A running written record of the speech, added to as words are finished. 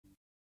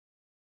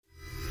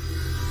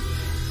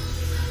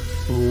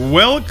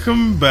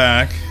welcome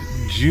back,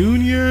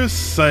 Junior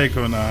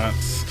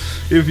Psychonauts.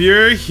 If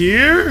you're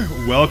here,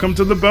 welcome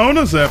to the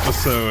bonus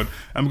episode.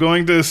 I'm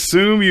going to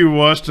assume you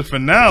watched the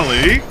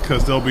finale,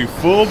 because there'll be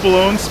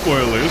full-blown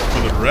spoilers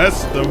for the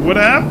rest of what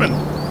happened.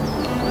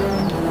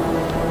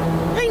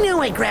 I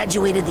know I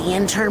graduated the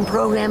intern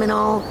program and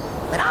all,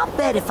 but I'll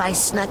bet if I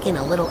snuck in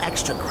a little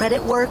extra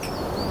credit work,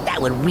 that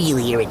would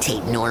really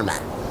irritate Norma.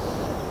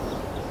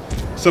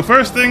 So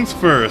first things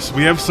first,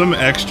 we have some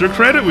extra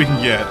credit we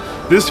can get.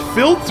 This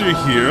filter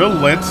here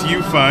lets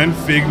you find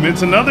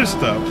figments and other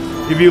stuff.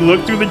 If you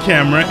look through the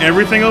camera,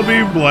 everything will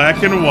be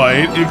black and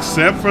white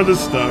except for the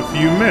stuff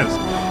you missed.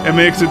 It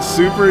makes it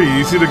super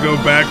easy to go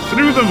back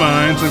through the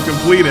mines and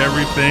complete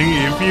everything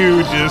if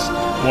you just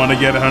want to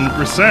get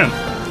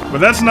 100%. But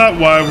that's not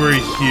why we're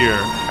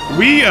here.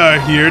 We are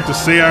here to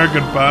say our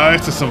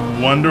goodbyes to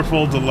some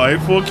wonderful,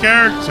 delightful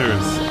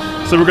characters.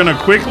 So we're gonna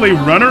quickly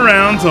run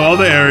around to all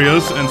the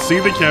areas and see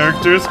the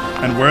characters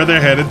and where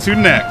they're headed to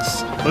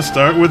next. Let's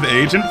start with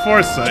Agent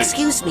Forsyth.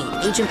 Excuse me,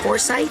 Agent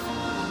Forsyth?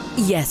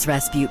 Yes,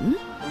 Rasputin?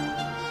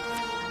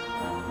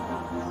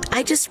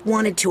 I just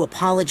wanted to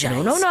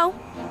apologize. No.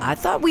 I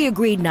thought we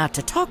agreed not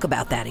to talk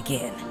about that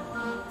again.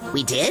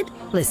 We did?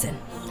 Listen,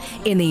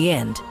 in the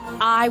end,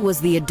 I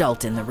was the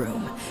adult in the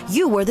room.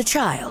 You were the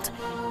child.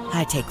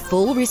 I take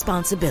full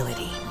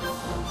responsibility.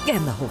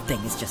 And the whole thing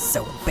is just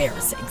so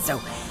embarrassing, so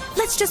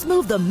let's just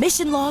move the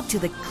mission log to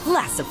the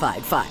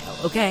classified file,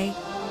 okay?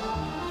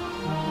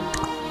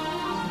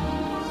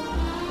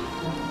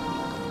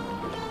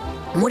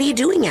 What are you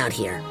doing out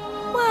here?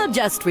 Well,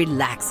 just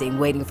relaxing,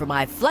 waiting for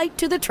my flight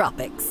to the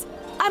tropics.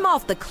 I'm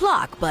off the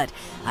clock, but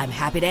I'm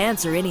happy to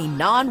answer any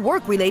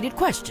non-work-related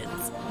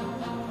questions.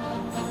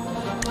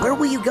 Where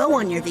will you go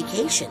on your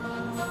vacation?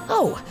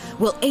 Oh,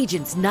 well,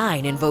 Agents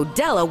 9 and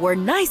Vodella were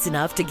nice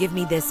enough to give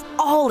me this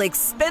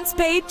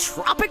all-expense-paid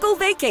tropical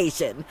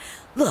vacation.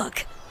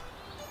 Look.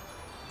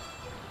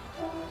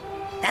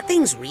 That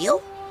thing's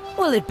real?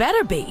 Well, it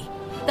better be.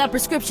 That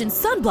prescription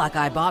sunblock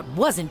I bought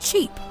wasn't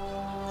cheap.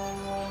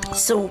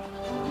 So,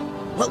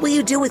 what will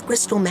you do with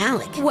Crystal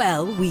Malik?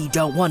 Well, we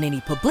don't want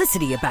any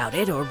publicity about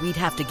it, or we'd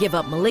have to give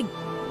up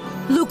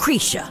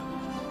Lucretia.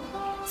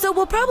 So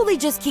we'll probably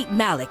just keep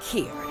Malik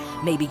here.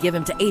 Maybe give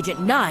him to Agent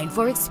 9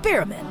 for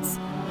experiments.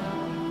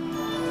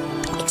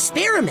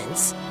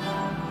 Experiments?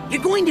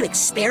 You're going to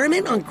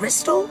experiment on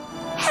Crystal?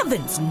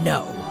 Heavens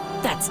no!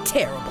 That's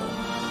terrible.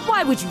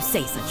 Why would you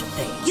say such a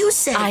thing? You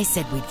said... I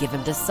said we'd give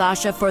him to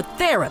Sasha for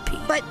therapy.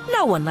 But...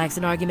 No one likes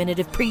an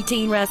argumentative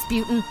preteen,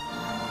 Rasputin.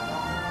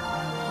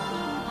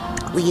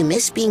 Will you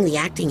miss being the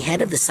acting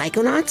head of the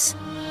Psychonauts?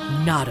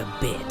 Not a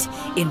bit.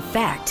 In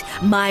fact,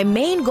 my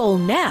main goal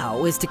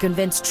now is to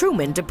convince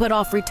Truman to put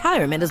off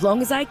retirement as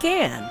long as I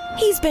can.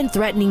 He's been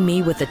threatening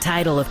me with the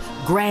title of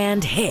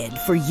Grand Head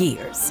for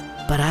years,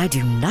 but I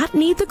do not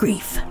need the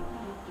grief.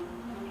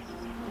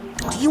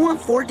 Do you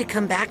want Ford to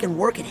come back and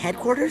work at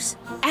headquarters?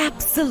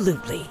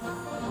 Absolutely.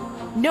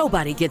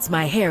 Nobody gets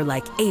my hair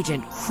like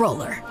Agent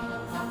Cruller.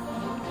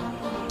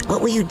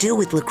 What will you do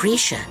with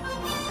Lucretia?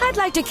 I'd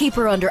like to keep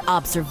her under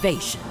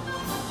observation.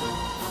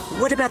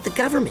 What about the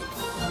government?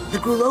 The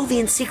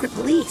Grulovian secret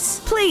police?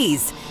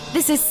 Please,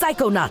 this is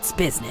Psychonauts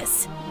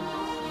business.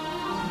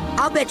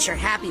 I'll bet you're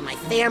happy my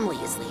family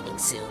is leaving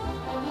soon.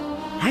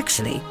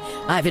 Actually,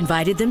 I've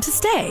invited them to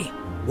stay.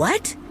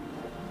 What?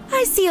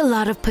 I see a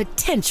lot of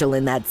potential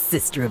in that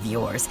sister of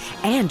yours,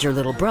 and your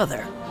little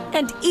brother,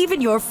 and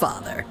even your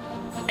father.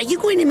 Are you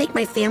going to make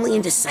my family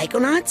into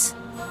Psychonauts?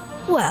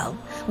 Well,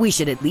 we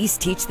should at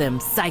least teach them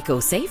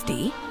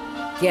psycho-safety.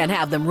 Can't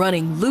have them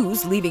running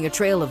loose, leaving a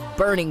trail of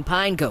burning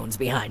pine cones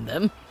behind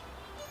them.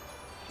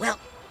 Well,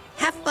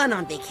 have fun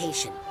on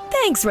vacation.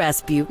 Thanks,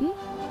 Rasputin.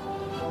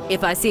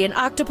 If I see an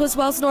octopus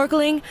while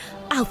snorkeling,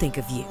 I'll think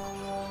of you.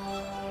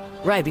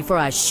 Right before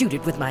I shoot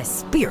it with my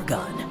spear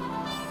gun.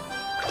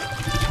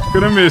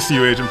 Gonna miss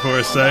you, Agent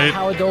Forsyth.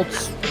 How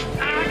adults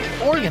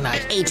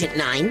organize. Agent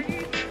 9,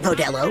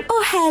 Vodello.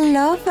 Oh,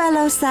 hello,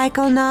 fellow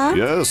Psychonauts.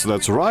 Yes,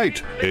 that's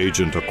right,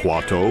 Agent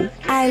Aquato.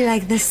 I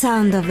like the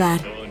sound of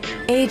that.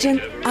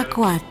 Agent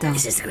Aquato.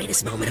 This is the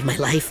greatest moment of my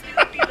life.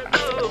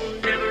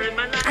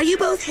 Are you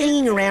both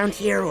hanging around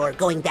here or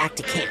going back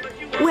to camp?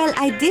 Well,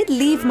 I did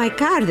leave my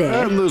car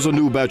there. And there's a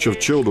new batch of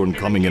children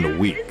coming in a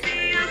week.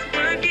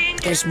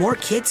 There's more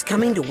kids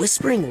coming to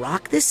Whispering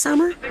Rock this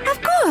summer?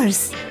 Of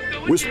course.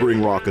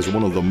 Whispering Rock is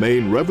one of the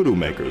main revenue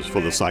makers for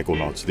the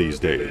Psychonauts these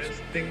days.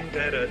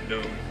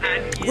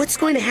 What's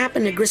going to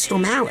happen to Crystal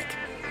Malik?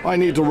 I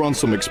need to run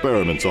some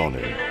experiments on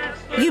him.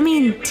 You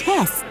mean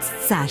tests,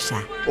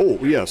 Sasha? Oh,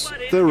 yes,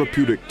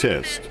 therapeutic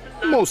test.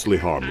 Mostly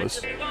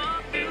harmless.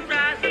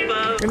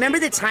 Remember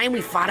the time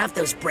we fought off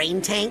those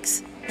brain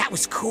tanks? That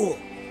was cool.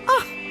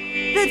 Oh,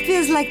 that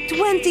feels like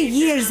 20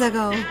 years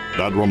ago.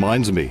 That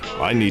reminds me,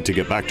 I need to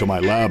get back to my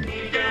lab.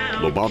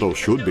 Lobato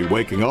should be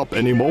waking up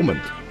any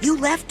moment. You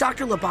left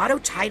Dr. Lobato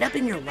tied up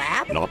in your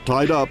lab? Not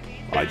tied up.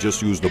 I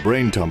just used the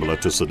brain tumbler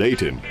to sedate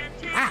him.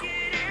 Wow,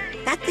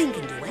 that thing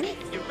can do anything.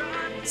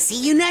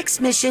 See you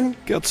next mission.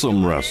 Get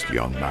some rest,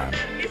 young man.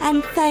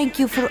 And thank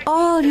you for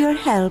all your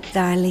help,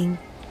 darling.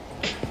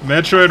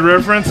 Metroid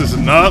reference is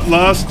not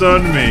lost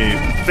on me.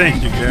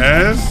 Thank you,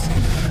 guys.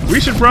 We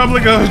should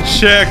probably go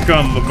check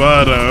on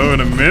Lobato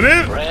in a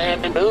minute.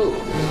 Brand new.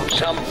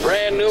 Some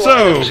brand new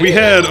So, items we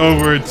here. head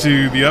over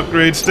to the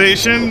upgrade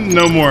station.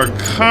 No more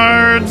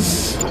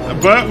cards.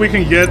 But we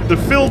can get the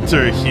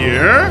filter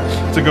here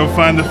to go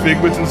find the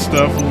figments and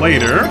stuff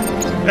later.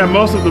 And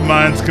most of the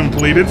mine's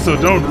completed, so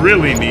don't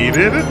really need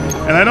it.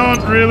 And I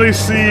don't really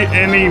see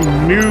any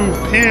new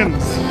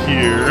pins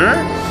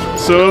here.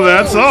 So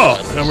that's all.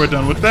 And we're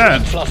done with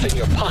that. Fluff in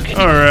your pocket.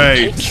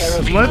 Alright, Take care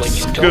of you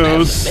let's when you don't go have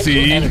the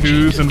see mental energy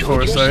who's to in do it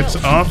Foresight's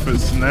yourself.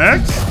 office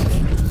next.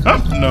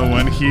 Oh, no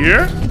one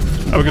here.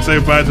 Oh, we can say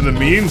bye to the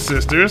Mean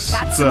Sisters.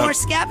 Got What's some up? more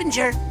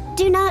scavenger.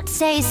 Do not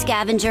say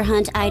scavenger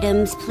hunt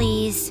items,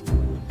 please.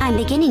 I'm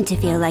beginning to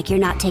feel like you're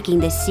not taking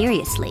this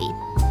seriously.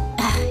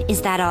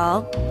 Is that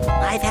all?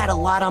 I've had a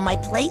lot on my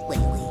plate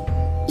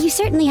lately. You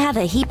certainly have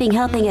a heaping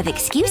helping of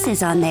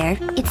excuses on there,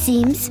 it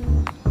seems.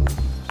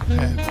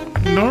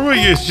 Norway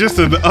is just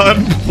an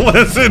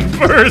unpleasant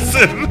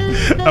person.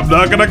 I'm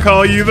not gonna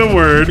call you the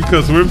word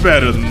because we're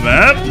better than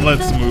that.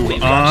 Let's move We've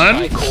got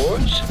on.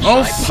 Psychords,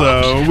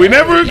 Also, Psypops, we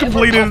never and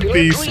completed ever-popular the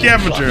green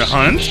scavenger fluffs.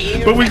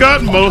 hunt, but we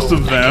got most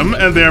of them,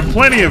 and there are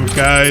plenty of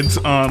guides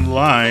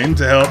online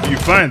to help you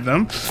find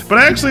them. But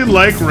I actually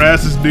like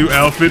Raz's new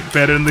outfit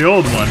better than the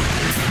old one.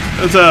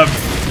 It's a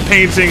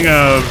painting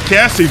of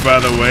Cassie, by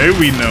the way.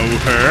 We know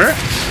her.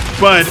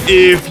 But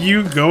if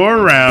you go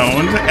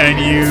around and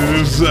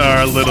use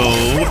our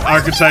little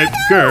archetype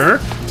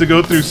Gur to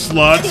go through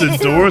slots and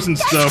doors and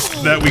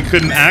stuff that we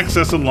couldn't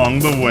access along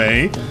the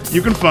way,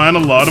 you can find a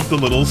lot of the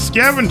little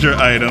scavenger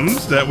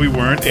items that we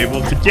weren't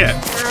able to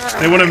get.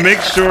 They want to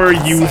make sure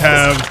you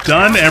have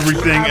done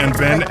everything and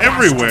been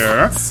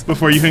everywhere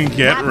before you can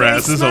get Not very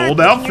Raz's smart old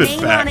putting your outfit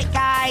name back. on it,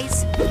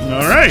 guys.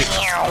 Alright,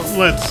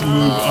 let's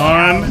move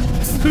on.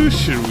 Who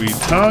should we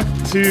talk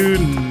to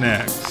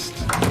next?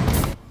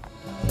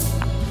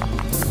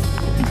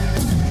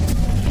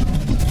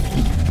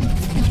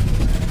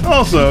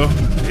 Also,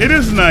 it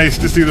is nice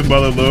to see the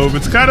Mother Lobe.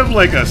 It's kind of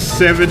like a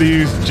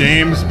 70s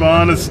James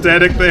Bond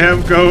aesthetic they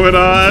have going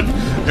on.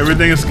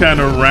 Everything is kind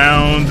of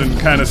round and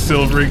kind of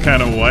silvery,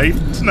 kind of white.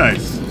 It's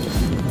nice.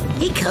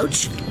 Hey,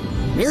 Coach.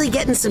 Really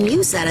getting some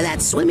use out of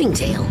that swimming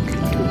tail.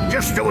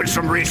 Just doing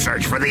some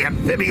research for the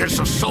amphibious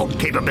assault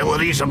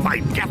capabilities of my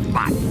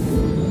Deathbot.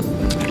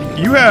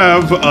 You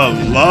have a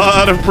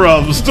lot of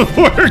problems to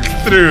work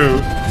through.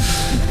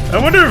 I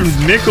wonder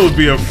if Nick will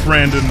be a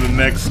friend in the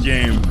next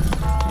game.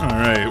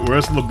 Alright,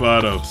 where's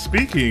Lobato?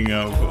 Speaking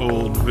of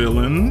old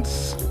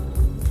villains.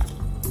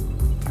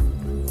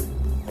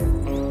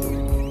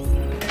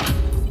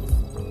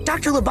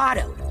 Dr.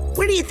 Lobato,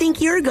 where do you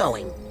think you're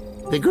going?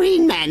 The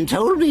green man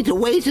told me to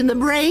wait in the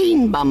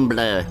brain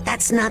bumbler.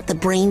 That's not the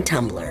brain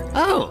tumbler.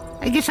 Oh,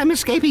 I guess I'm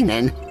escaping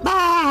then.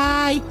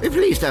 Bye!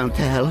 Please don't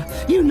tell.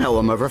 You know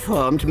I'm a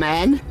reformed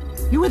man.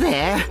 You were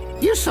there.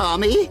 You saw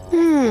me.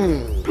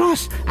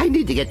 Plus, I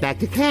need to get back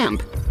to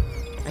camp.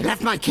 I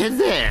left my kid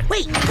there.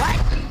 Wait, what?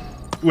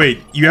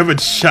 Wait, you have a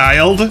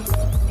child?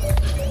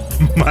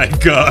 My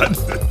god.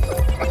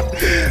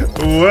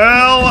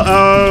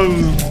 Well,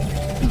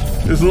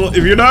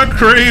 if you're not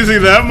crazy,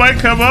 that might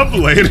come up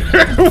later.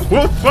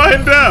 We'll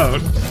find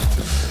out.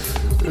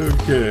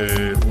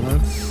 Okay,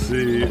 let's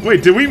see.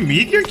 Wait, did we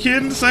meet your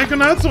kid in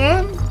Psychonauts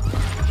 1?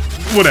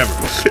 Whatever.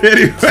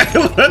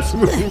 Anyway, let's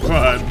move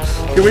on.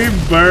 Can we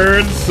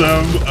burn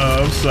some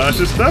of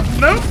Sasha's stuff?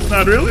 No,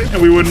 not really.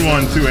 And we wouldn't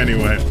want to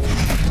anyway.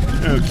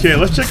 Okay,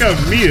 let's check out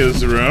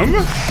Mia's room.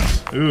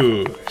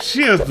 Ooh,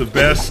 she has the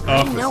best I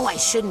office. know I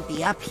shouldn't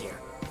be up here,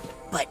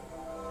 but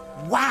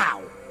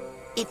wow,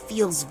 it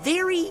feels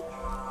very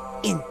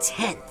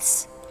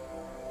intense.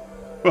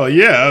 Well,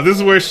 yeah, this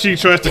is where she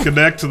tries to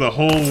connect to the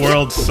whole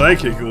world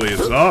psychically.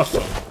 It's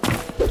awesome.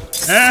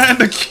 And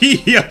a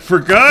key I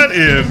forgot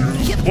in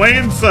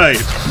plain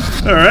sight.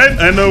 Alright,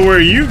 I know where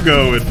you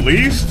go at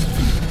least.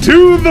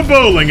 To the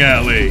bowling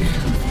alley.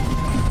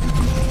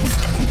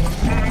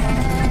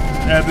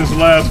 At this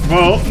last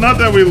vault, not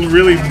that we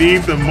really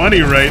need the money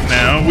right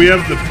now. We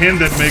have the pin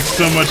that makes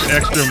so much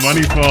extra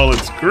money fall,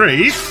 it's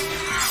great.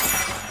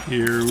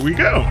 Here we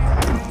go.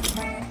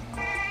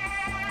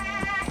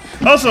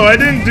 Also, I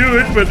didn't do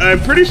it, but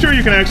I'm pretty sure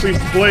you can actually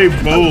play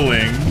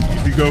bowling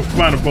if you go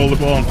find a bowling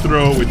ball and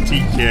throw it with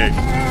TK.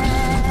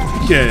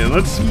 Okay,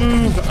 let's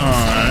move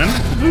on.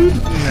 Who's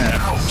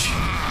next?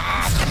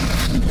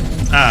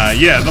 Ah,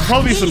 yeah, there'll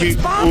probably be some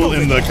people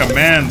in the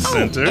command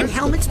center. And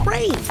Helmet's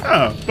brain.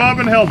 Oh, Bob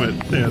and Helmet.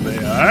 There they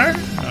are.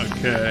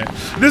 Okay.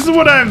 This is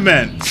what I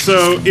meant.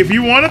 So, if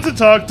you wanted to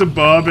talk to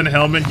Bob and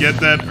Helmet, get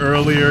that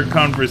earlier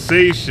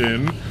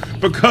conversation,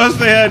 because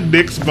they had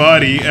Nick's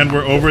body and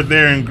were over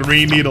there in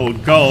Green Needle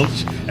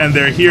Gulch, and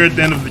they're here at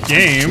the end of the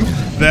game,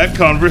 that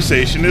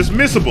conversation is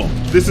missable.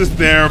 This is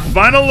their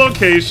final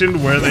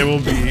location where they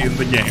will be in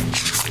the game.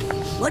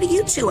 What are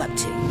you two up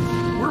to?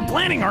 We're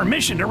planning our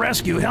mission to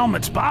rescue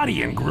Helmet's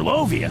body in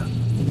Grulovia.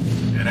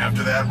 And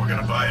after that, we're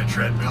gonna buy a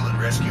treadmill and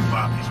rescue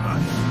Poppy's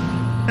body.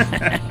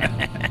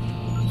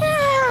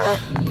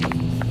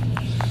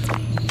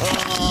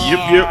 Yep.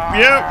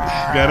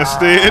 Gotta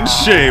stay in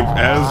shape,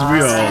 as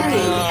we all do.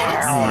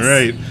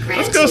 Alright,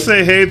 let's go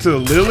say hey to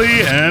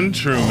Lily and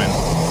Truman.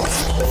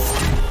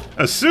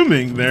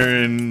 Assuming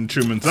they're in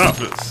Truman's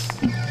office.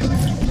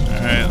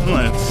 Alright,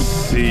 let's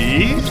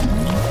see.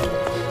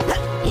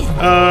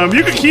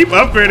 You can keep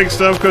upgrading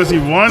stuff because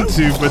you want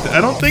to, but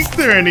I don't think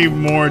there are any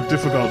more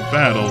difficult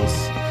battles.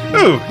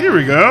 Oh, here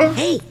we go.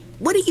 Hey,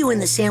 what are you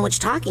and the sandwich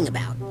talking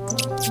about?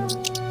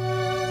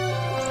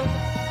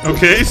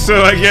 Okay,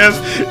 so I guess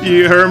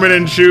Herman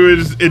and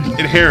Chew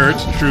inherit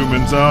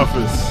Truman's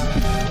office.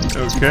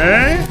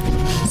 Okay.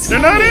 They're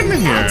not in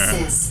here.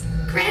 Access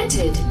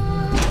granted.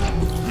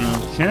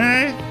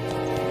 Okay.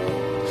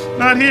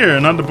 Not here,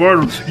 not the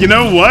boardroom. You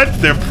know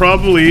what? They're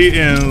probably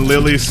in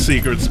Lily's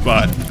secret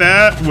spot.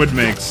 That would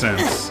make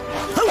sense.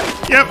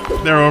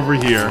 Yep, they're over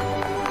here.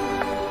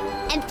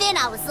 And then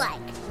I was like,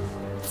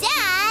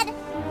 Dad!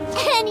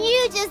 And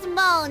you just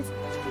moaned,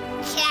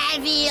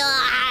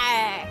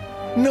 caviar!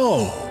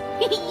 No!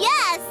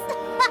 Yes!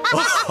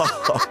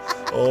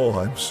 Oh,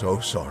 I'm so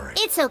sorry.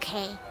 It's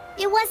okay.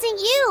 It wasn't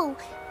you.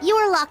 You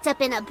were locked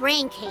up in a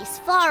brain case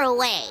far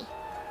away.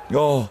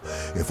 Oh,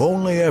 if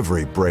only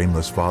every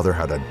brainless father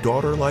had a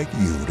daughter like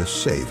you to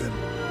save him.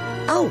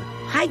 Oh,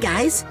 hi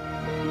guys.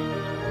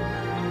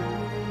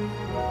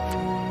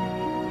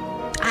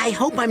 I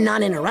hope I'm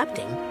not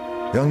interrupting.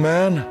 Young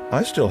man,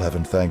 I still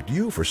haven't thanked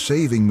you for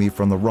saving me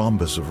from the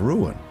rhombus of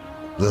ruin.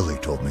 Lily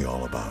told me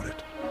all about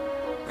it.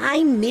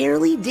 I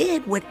merely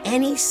did what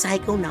any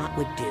psychonaut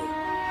would do.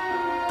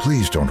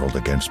 Please don't hold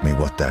against me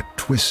what that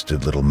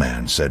twisted little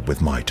man said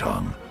with my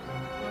tongue.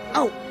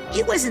 Oh,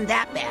 it wasn't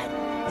that bad.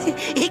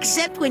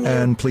 Except when you...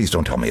 And please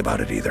don't tell me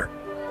about it either.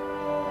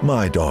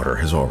 My daughter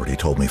has already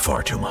told me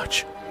far too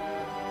much.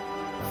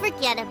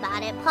 Forget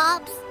about it,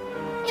 Pops.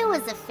 It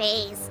was a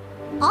phase.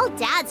 All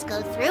dads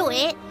go through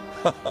it.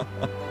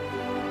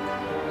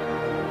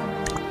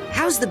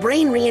 How's the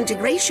brain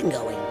reintegration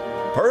going?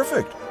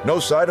 Perfect. No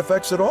side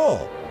effects at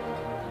all.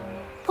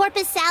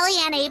 Porpoise Sally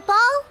and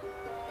 8-Ball?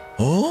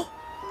 Huh?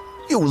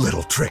 You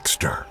little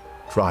trickster.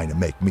 Trying to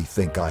make me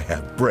think I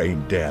have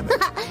brain damage.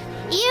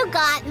 You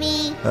got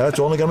me. That's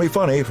only gonna be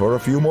funny for a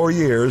few more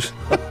years.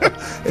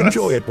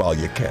 Enjoy it while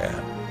you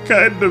can.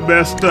 Kinda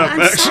messed up,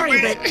 I'm actually.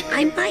 sorry, but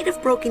I might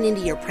have broken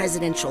into your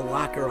presidential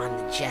locker on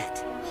the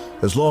jet.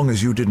 As long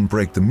as you didn't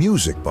break the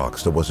music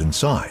box that was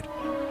inside.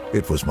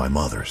 It was my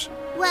mother's.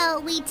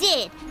 Well, we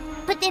did.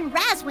 But then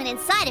Raz went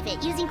inside of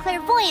it using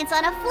clairvoyance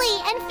on a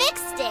flea and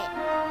fixed it.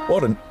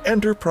 What an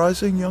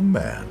enterprising young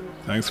man.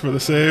 Thanks for the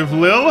save,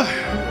 Lil.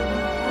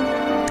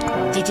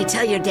 Did you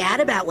tell your dad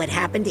about what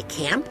happened at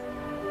camp?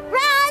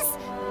 Raz!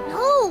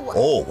 No!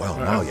 Oh, well,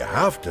 now you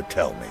have to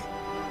tell me.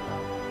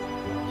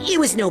 It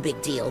was no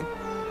big deal.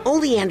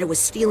 Oleander was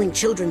stealing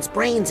children's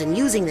brains and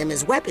using them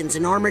as weapons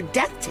in armored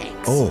death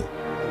tanks. Oh,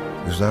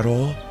 is that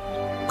all?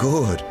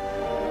 Good.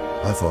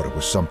 I thought it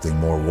was something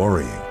more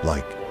worrying,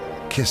 like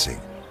kissing.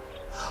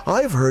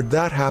 I've heard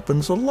that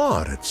happens a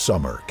lot at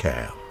summer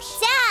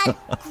camps. Dad!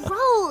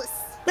 Gross!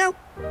 Well,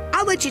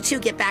 I'll let you two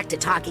get back to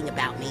talking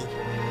about me.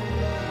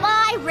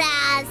 Bye,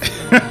 Raz!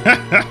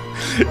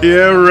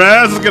 Yeah,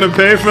 Raz is gonna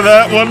pay for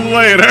that one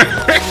later.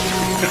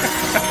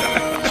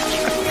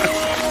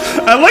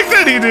 I like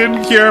that he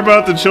didn't care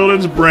about the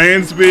children's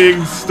brains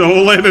being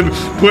stolen and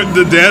put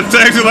into death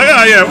tanks. He's like,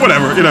 oh yeah,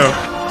 whatever, you know,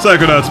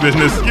 Psychonauts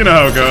business, you know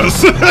how it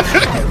goes.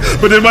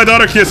 But did my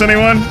daughter kiss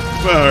anyone?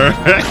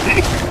 Alright.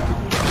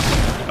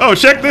 Oh,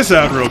 check this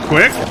out real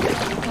quick.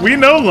 We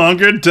no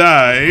longer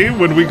die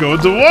when we go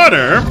into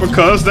water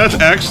because that's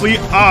actually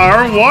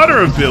our water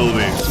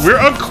abilities. We're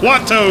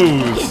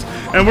aquatos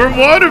and we're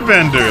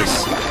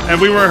waterbenders. And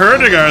we were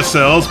hurting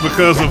ourselves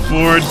because of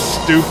Ford's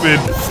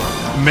stupid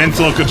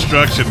mental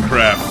construction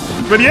crap.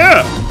 But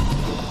yeah,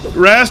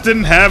 Raz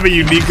didn't have a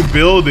unique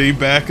ability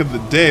back in the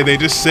day. They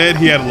just said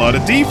he had a lot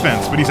of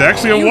defense, but he's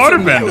actually a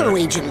waterbender. Hello,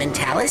 Agent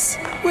Mentalis.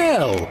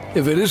 Well,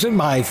 if it isn't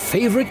my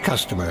favorite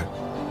customer.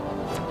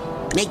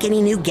 Make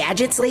any new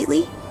gadgets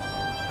lately?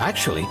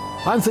 Actually,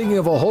 I'm thinking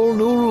of a whole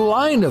new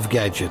line of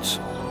gadgets.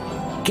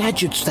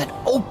 Gadgets that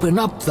open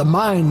up the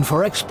mind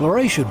for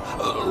exploration,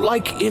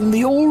 like in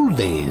the old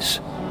days.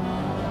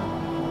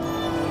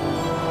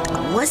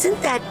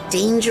 Wasn't that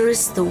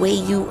dangerous the way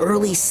you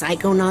early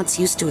psychonauts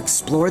used to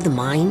explore the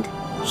mind?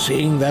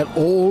 Seeing that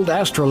old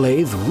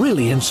astrolabe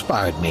really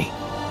inspired me.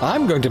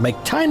 I'm going to make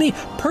tiny,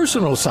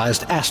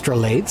 personal-sized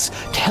astrolabes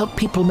to help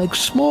people make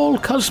small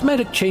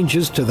cosmetic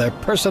changes to their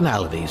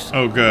personalities.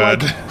 Oh,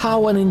 God. Like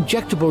how an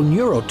injectable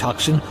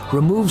neurotoxin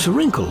removes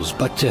wrinkles,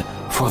 but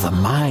for the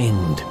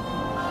mind.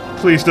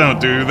 Please don't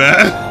do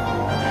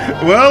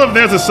that. Well, if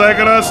there's a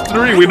Psychonauts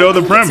 3, we know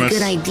the premise. It's a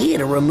good idea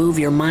to remove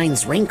your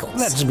mind's wrinkles.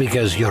 That's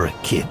because you're a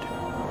kid.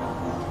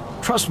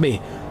 Trust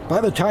me, by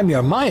the time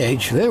you're my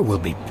age, there will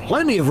be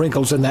plenty of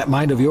wrinkles in that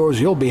mind of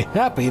yours you'll be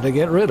happy to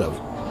get rid of.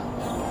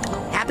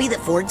 Happy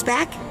that Ford's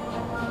back?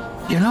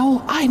 You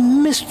know, I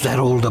missed that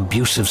old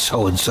abusive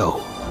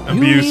so-and-so. You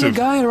need a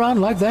guy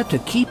around like that to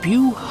keep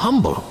you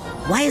humble.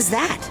 Why is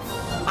that?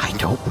 I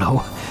don't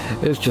know.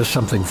 It's just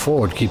something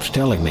Ford keeps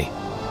telling me.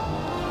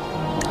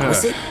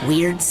 Was it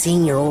weird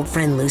seeing your old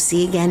friend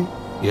Lucy again?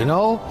 You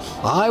know,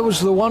 I was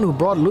the one who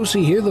brought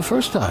Lucy here the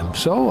first time,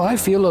 so I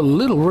feel a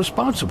little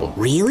responsible.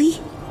 Really?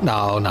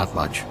 No, not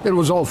much. It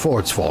was all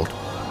Ford's fault.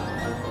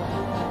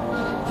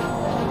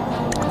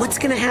 What's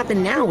gonna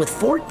happen now with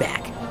Ford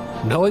back?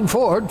 Knowing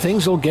Ford,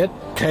 things will get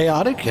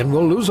chaotic and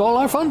we'll lose all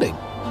our funding.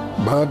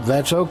 But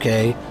that's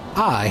okay.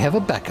 I have a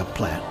backup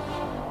plan.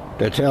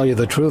 To tell you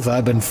the truth,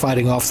 I've been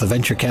fighting off the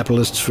venture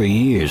capitalists for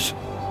years.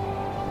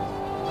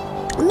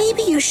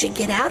 Maybe you should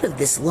get out of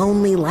this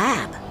lonely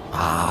lab.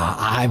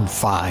 I'm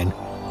fine.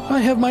 I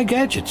have my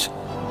gadgets.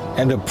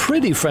 And a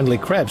pretty friendly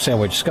crab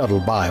sandwich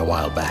scuttled by a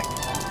while back.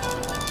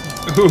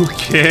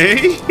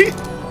 Okay.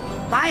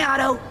 Bye,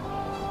 Otto.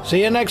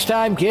 See you next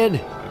time,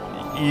 kid.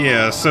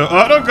 Yeah, so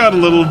Otto got a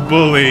little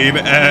bullied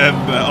and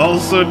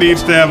also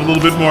needs to have a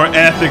little bit more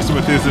ethics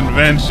with his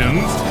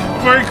inventions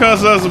before he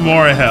causes us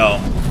more hell.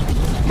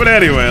 But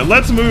anyway,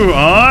 let's move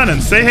on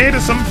and say hey to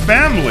some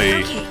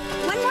family. Okay,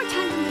 one more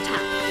time from the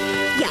top.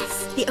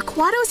 Yes, the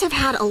Aquatos have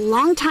had a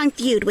long-time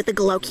feud with the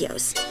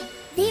Gulchios.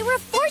 They were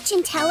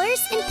fortune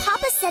tellers, and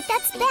Papa said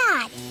that's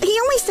bad. He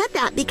only said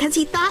that because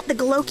he thought the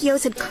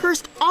Gulchios had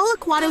cursed all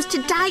Aquatos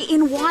to die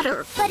in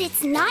water. But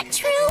it's not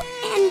true,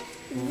 and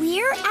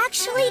we're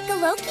actually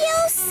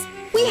Gulchios?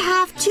 We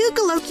have two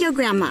Gulchio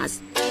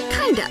grandmas.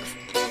 Kind of.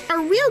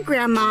 Our real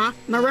grandma,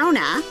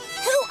 Marona,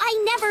 who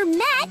I never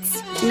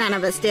met. None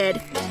of us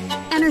did.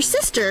 And her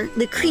sister,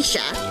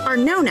 Lucretia, our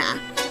Nona,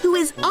 who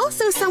is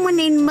also someone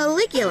named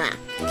Maligula.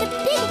 The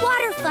big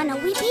water funnel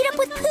we beat up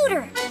with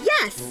Pooter.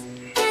 Yes.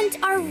 And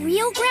our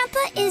real grandpa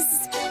is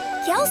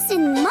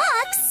Gelson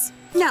Mux?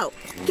 No,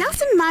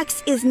 Gelson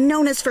Mux is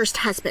Nona's first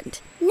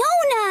husband.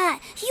 Nona,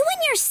 you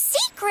and your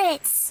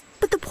secrets.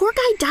 But the poor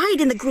guy died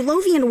in the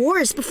Grulovian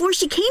Wars before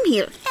she came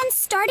here. And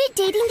started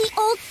dating the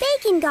old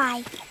bacon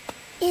guy.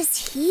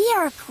 Is he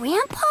our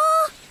grandpa?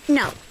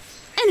 No.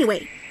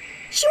 Anyway,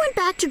 she went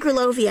back to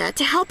Grulovia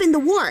to help in the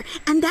war,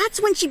 and that's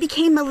when she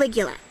became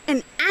Maligula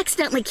and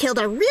accidentally killed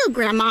our real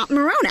grandma,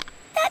 Marona.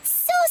 That's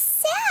so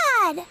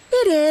sad.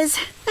 It is.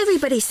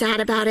 Everybody's sad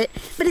about it,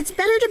 but it's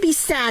better to be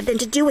sad than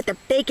to do what the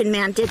Bacon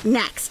Man did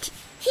next.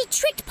 He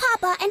tricked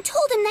Papa and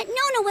told him that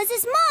Nona was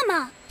his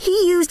mama.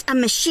 He used a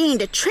machine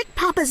to trick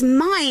Papa's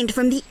mind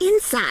from the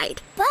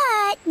inside.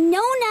 But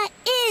Nona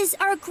is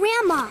our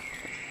grandma.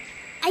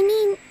 I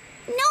mean,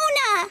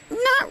 Nona!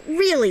 Not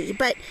really,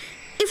 but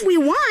if we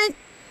want,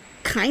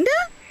 kinda?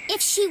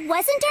 If she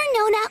wasn't our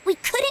Nona, we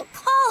couldn't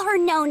call her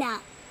Nona.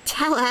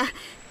 Tella,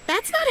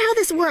 that's not how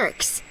this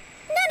works.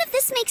 None of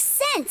this makes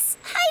sense.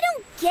 I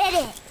don't get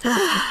it.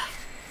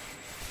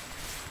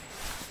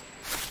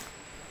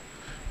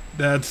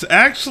 That's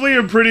actually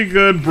a pretty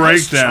good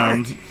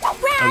breakdown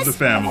of the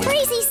family.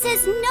 Crazy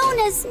says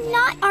Nona's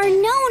not our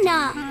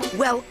Nona.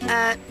 Well,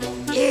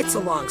 it's a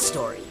long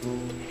story.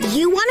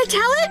 You want to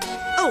tell it?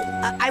 Oh,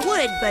 I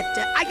would, but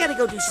I gotta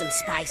go do some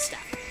spy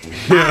stuff.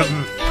 Yeah,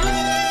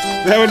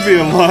 that would be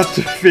a lot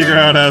to figure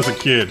out as a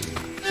kid.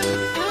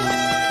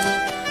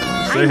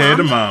 Say hey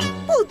to Mom.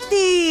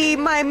 Putty,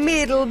 my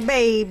middle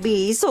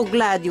baby. So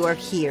glad you are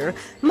here.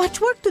 Much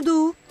work to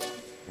do.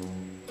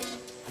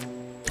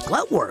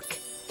 What work?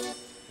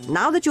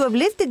 Now that you have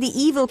lifted the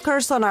evil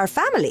curse on our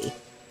family.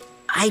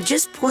 I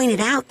just pointed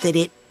out that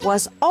it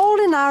was all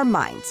in our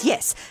minds.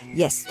 Yes,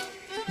 yes.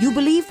 You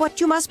believe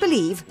what you must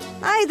believe.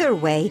 Either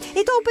way,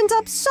 it opens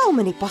up so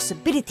many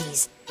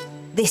possibilities.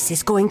 This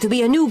is going to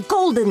be a new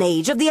golden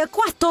age of the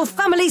Aquato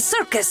family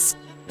circus.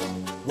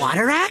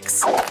 Water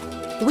axe?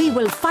 We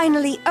will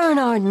finally earn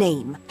our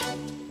name.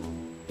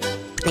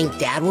 Think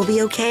Dad will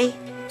be okay?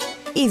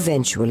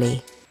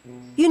 Eventually.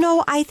 You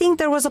know, I think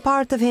there was a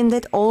part of him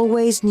that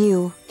always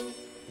knew.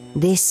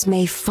 This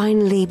may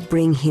finally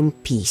bring him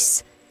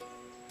peace.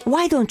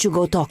 Why don't you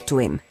go talk to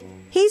him?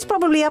 He's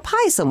probably up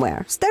high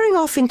somewhere, staring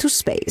off into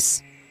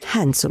space.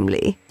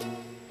 Handsomely.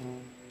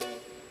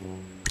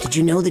 Did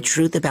you know the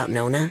truth about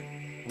Nona?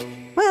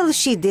 Well,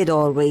 she did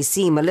always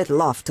seem a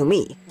little off to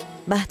me.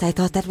 But I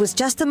thought that was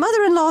just a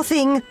mother-in-law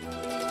thing.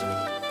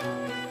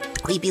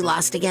 We be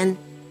lost again?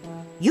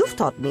 You've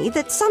taught me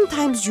that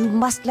sometimes you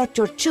must let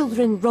your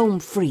children roam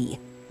free.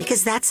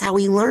 Because that's how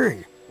we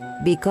learn.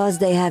 Because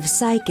they have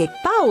psychic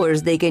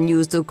powers they can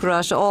use to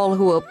crush all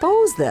who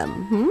oppose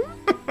them,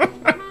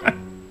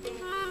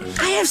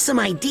 I have some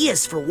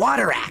ideas for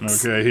water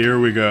axe. Okay, here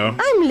we go.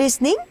 I'm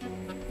listening.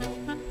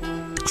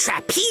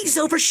 Trapeze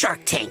over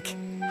Shark Tank.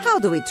 How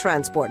do we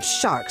transport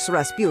sharks,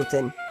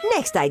 Rasputin?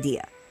 Next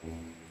idea.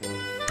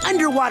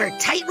 Underwater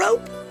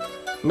tightrope?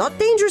 Not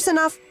dangerous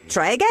enough.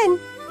 Try again.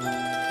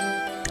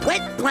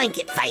 Wet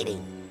blanket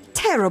fighting.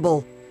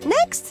 Terrible.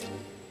 Next.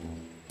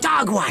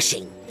 Dog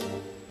washing.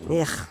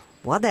 Ugh,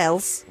 what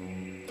else?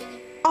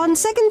 On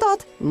second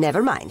thought,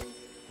 never mind.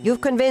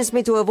 You've convinced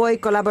me to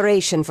avoid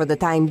collaboration for the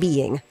time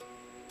being.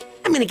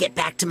 I'm gonna get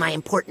back to my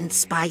important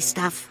spy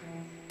stuff.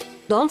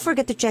 Don't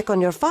forget to check on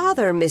your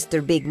father,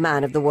 Mr. Big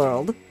Man of the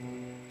World.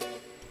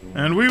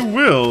 And we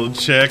will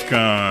check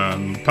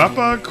on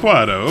Papa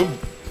Aquato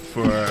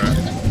for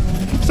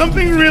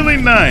something really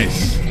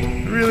nice.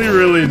 Really,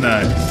 really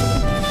nice.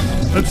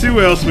 Let's see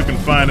what else we can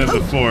find in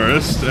the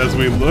forest as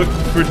we look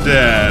for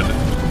Dad.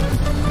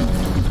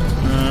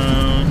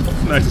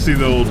 Nice to see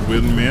the old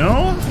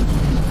windmill.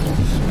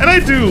 And I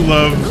do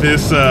love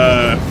this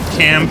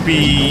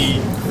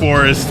campy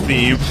forest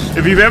theme.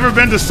 If you've ever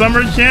been to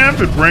summer camp,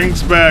 it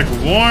brings back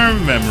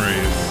warm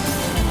memories.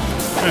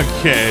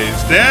 Okay,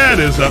 his dad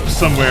is up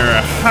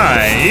somewhere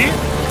high.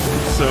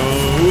 So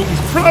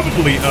he's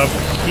probably up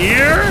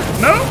here?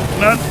 No,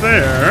 not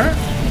there.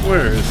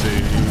 Where is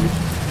he?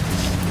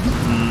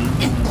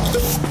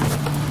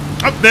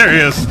 Oh, there he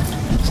is.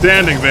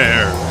 Standing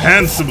there,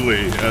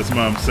 handsomely, as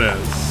Mom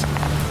says.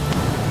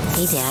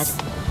 Hey, Dad.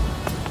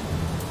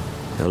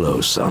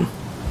 Hello, son.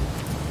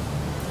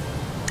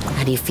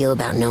 How do you feel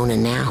about Nona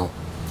now?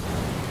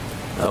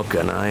 How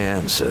can I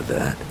answer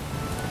that?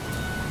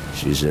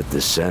 She's at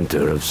the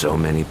center of so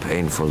many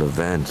painful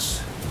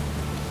events.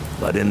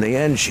 But in the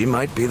end, she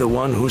might be the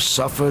one who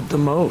suffered the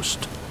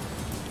most.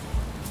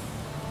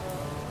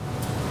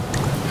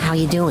 How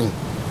you doing?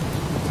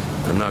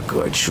 I'm not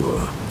quite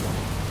sure.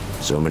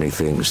 So many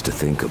things to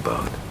think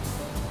about.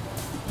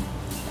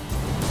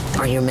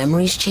 Are your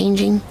memories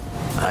changing?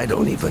 I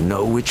don't even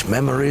know which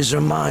memories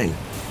are mine.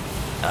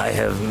 I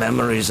have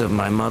memories of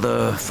my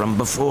mother from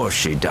before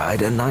she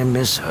died, and I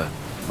miss her.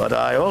 But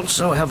I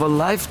also have a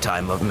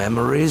lifetime of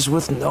memories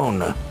with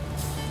Nona.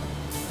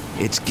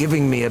 It's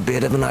giving me a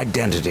bit of an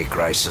identity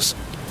crisis.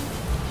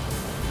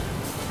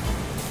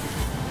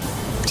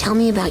 Tell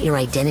me about your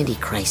identity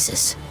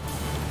crisis.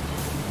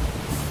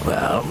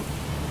 Well,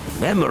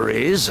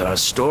 memories are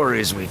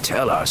stories we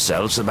tell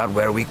ourselves about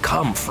where we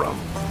come from.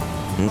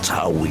 It's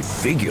how we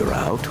figure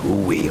out who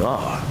we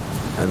are.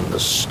 And the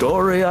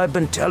story I've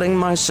been telling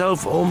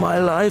myself all my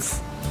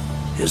life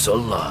is a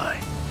lie.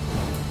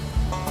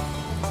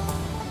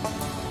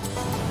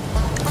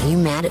 Are you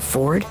mad at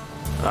Ford?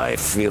 I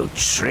feel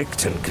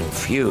tricked and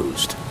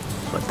confused.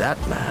 But that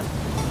man,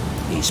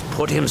 he's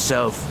put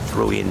himself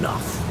through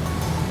enough.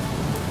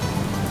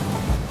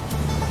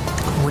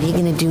 What are you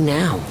gonna do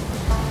now?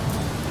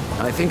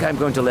 I think I'm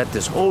going to let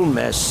this whole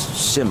mess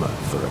simmer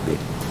for a bit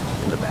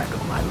in the back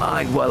of my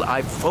mind while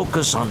I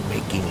focus on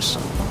making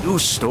some new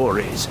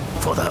stories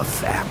for the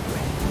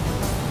family.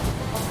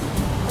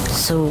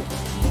 So,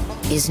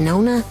 is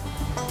Nona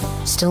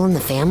still in the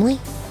family?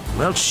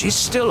 Well, she's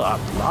still our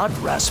blood,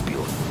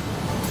 Rasputin.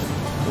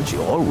 And she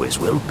always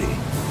will be.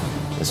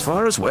 As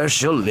far as where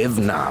she'll live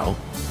now,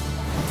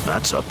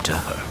 that's up to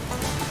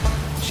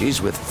her.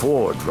 She's with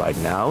Ford right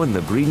now in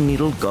the Green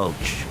Needle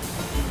Gulch,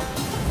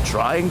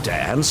 trying to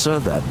answer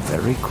that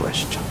very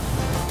question.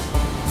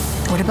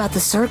 What about the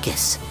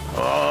circus?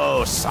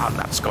 Oh, son,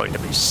 that's going to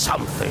be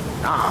something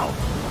now.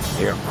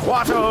 The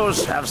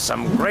Aquatos have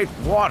some great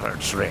water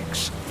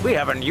tricks we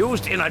haven't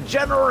used in a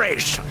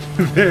generation.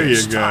 There you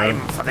it's go. Time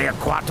for the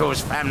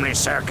Aquatos family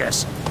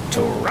circus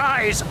to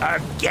rise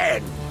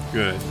again.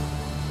 Good.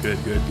 Good.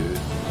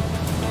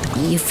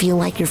 You feel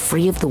like you're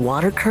free of the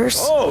water curse?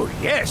 Oh,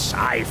 yes,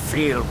 I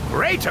feel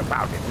great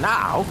about it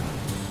now.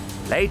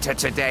 Later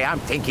today, I'm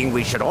thinking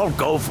we should all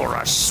go for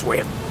a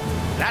swim.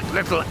 That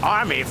little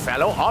army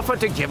fellow offered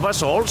to give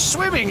us all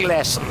swimming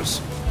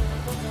lessons.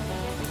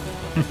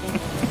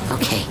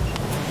 Okay.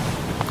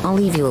 I'll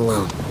leave you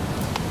alone.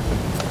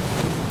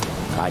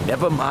 I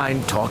never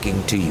mind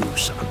talking to you,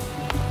 son.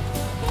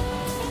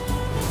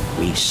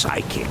 We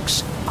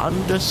psychics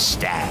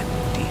understand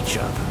each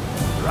other,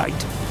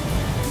 right?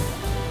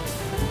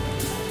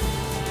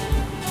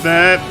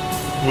 That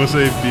was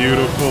a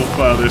beautiful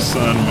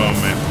father-son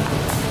moment.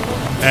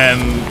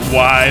 And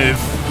why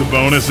the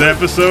bonus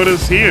episode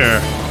is here.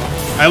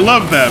 I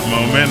love that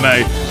moment, and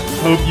I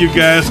hope you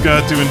guys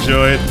got to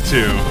enjoy it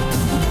too.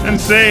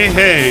 And say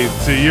hey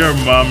to your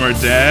mom or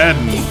dad,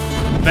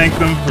 and thank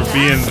them for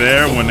being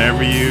there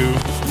whenever you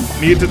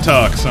need to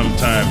talk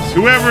sometimes.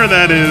 Whoever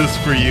that is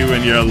for you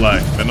in your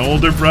life. An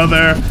older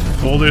brother,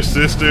 older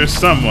sister,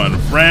 someone,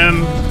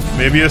 friend,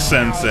 maybe a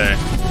sensei.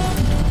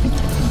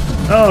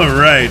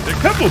 Alright, a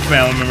couple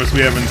family members we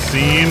haven't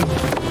seen.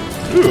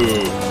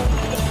 Ooh.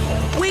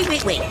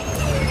 Wait.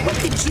 What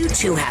did you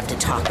two have to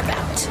talk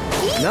about?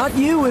 Not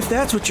you, if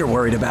that's what you're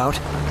worried about.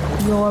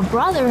 Your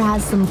brother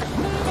has some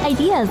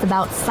ideas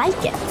about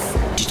psychics.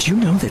 Did you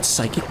know that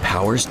psychic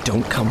powers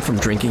don't come from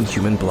drinking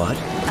human blood?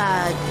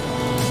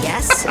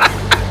 Yes?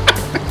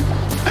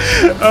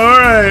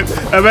 Alright,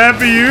 I'm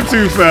happy you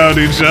two found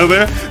each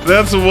other.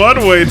 That's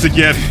one way to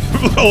get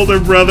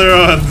older brother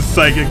on the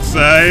psychic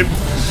side.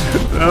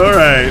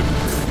 Alright,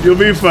 you'll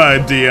be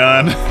fine,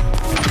 Dion.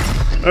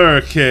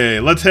 Okay,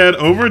 let's head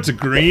over to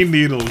Green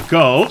Needle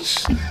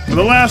Gulch for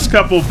the last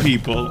couple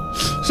people.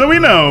 So we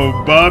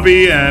know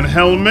Bobby and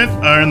Helmet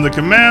are in the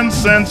command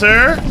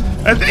center.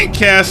 I think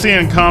Cassie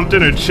and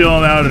Compton are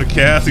chilling out at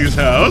Cassie's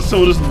house, so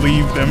we'll just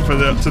leave them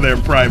to their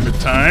private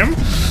time.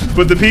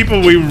 But the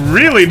people we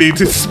really need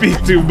to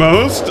speak to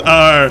most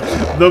are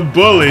the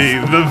bully,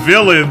 the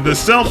villain, the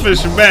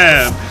selfish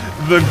man,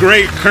 the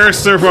great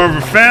cursor of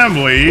our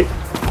family,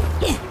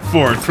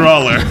 Ford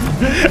Crawler.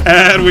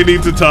 And we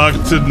need to talk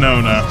to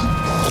Nona.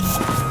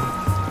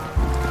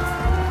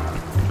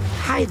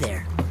 Hi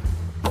there.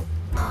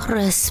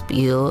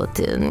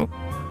 Rasputin,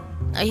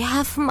 I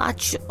have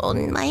much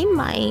on my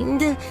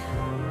mind.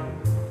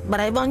 But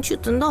I want you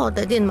to know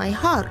that in my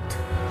heart,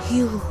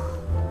 you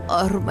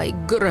are my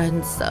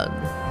grandson.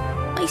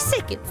 My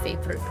second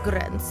favorite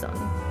grandson.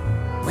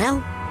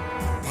 Well,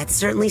 that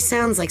certainly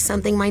sounds like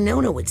something my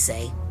Nona would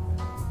say.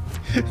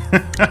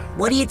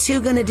 What are you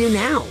two gonna do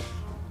now?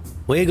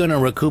 We're gonna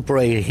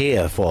recuperate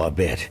here for a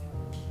bit.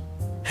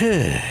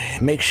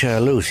 Make sure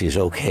Lucy's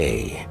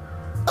okay.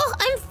 Oh,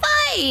 I'm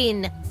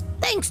fine!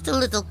 Thanks to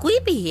little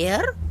Quippy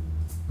here.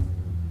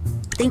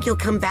 Think you'll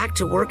come back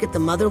to work at the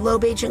Mother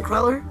Lobe, Agent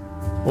Cruller?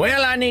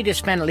 Well, I need to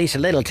spend at least a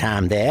little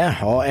time there,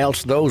 or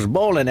else those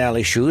bowling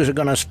alley shoes are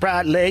gonna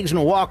sprout legs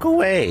and walk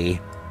away.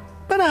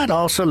 But I'd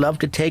also love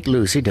to take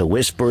Lucy to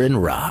Whispering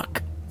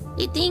Rock.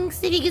 He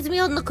thinks if he gets me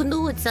on the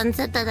canoe at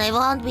sunset that I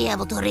won't be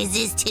able to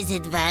resist his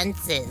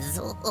advances.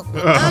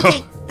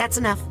 Okay, that's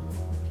enough.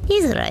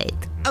 He's right.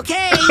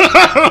 Okay!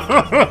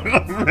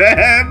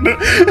 Man!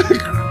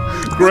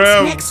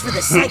 What's next for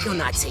the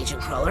Psychonauts,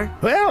 Agent Cruller?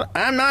 Well,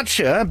 I'm not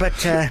sure,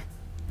 but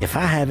if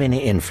I have any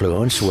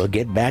influence, we'll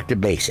get back to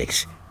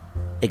basics.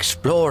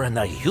 Exploring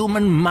the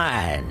human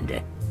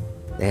mind.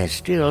 There's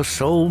still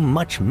so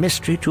much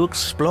mystery to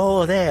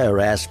explore there,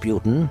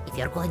 Rasputin. If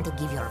you're going to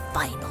give your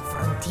final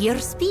frontier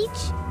speech,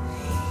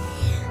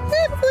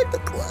 I'm going to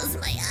close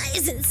my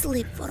eyes and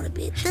sleep for a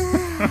bit.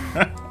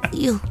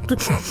 You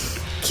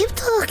keep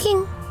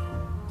talking.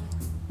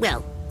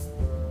 Well,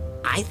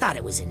 I thought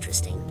it was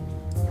interesting.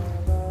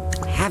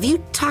 Have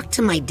you talked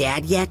to my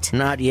dad yet?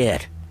 Not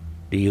yet.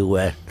 Do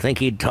you think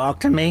he'd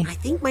talk to me? I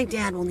think my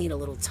dad will need a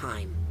little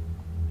time.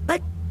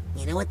 But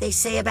you know what they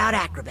say about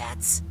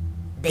acrobats?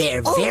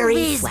 They're very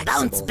always flexible.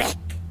 Bounce back.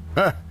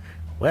 Huh.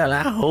 Well,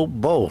 I hope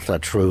both are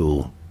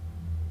true.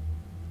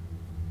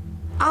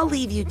 I'll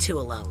leave you two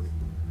alone.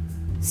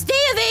 Stay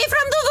away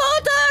from the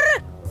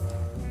water!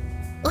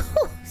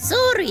 Oh,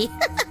 sorry.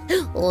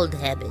 Old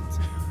habit.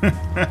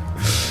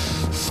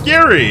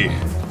 Scary!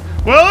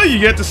 Well, you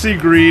get to see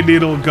Green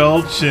Needle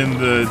Gulch in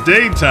the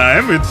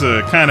daytime. It's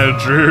a kind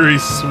of dreary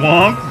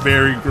swamp,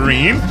 very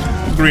green.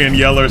 Green and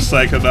yellow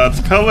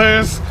Psychonauts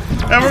colors.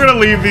 And we're gonna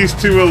leave these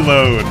two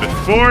alone.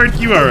 Ford,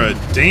 you are a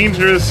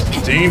dangerous,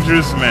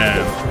 dangerous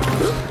man.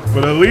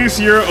 But at least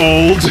you're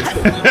old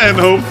and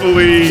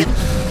hopefully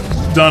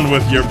done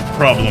with your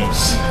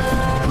problems.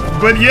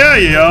 But yeah,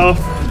 y'all,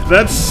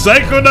 that's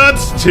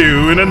Psychonauts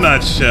 2 in a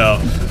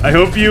nutshell. I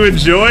hope you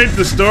enjoyed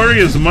the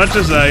story as much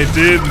as I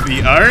did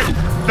the art.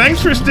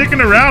 Thanks for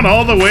sticking around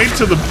all the way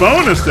to the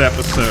bonus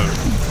episode.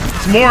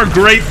 Some more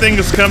great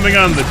things coming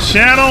on the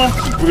channel.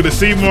 We're going to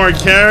see more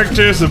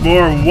characters and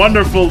more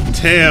wonderful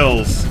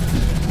tales.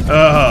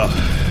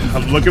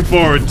 I'm looking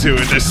forward to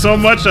it. There's so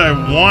much I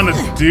want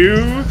to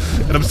do,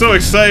 and I'm so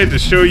excited to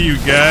show you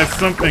guys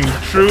something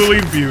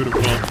truly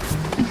beautiful.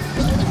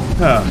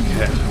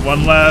 Okay,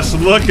 one last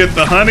look at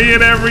the honey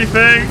and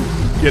everything.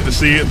 Get to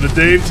see it in the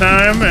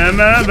daytime, and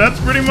that's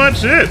pretty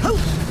much it.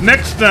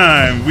 Next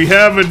time, we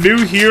have a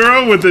new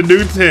hero with a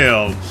new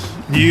tale.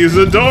 He's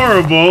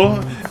adorable,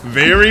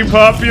 very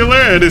popular,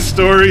 and his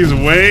story is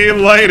way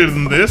lighter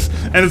than this,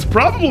 and it's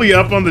probably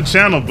up on the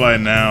channel by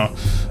now.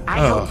 I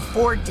hope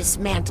Ford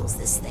dismantles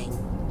this thing.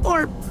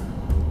 Or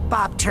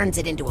Bob turns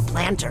it into a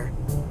planter.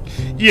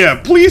 Yeah,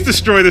 please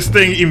destroy this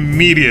thing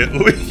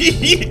immediately.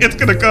 It's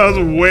gonna cause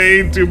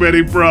way too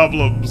many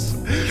problems.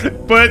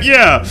 But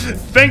yeah,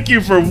 thank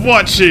you for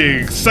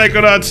watching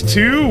Psychonauts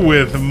 2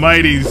 with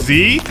Mighty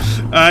Z.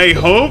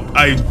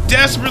 I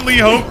desperately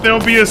hope there'll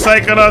be a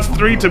Psychonauts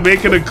 3 to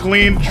make it a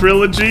clean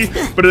trilogy,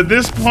 but at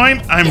this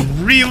point,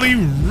 I'm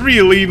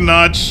really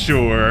not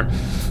sure.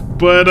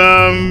 But,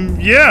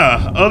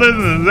 yeah, other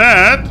than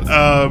that,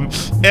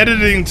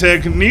 editing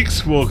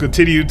techniques will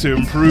continue to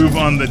improve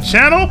on the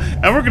channel,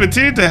 and we're going to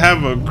continue to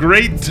have a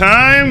great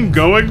time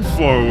going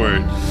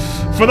forward.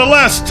 For the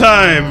last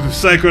time,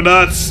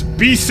 Psychonauts,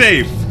 be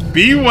safe,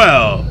 be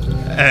well,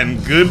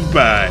 and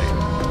goodbye.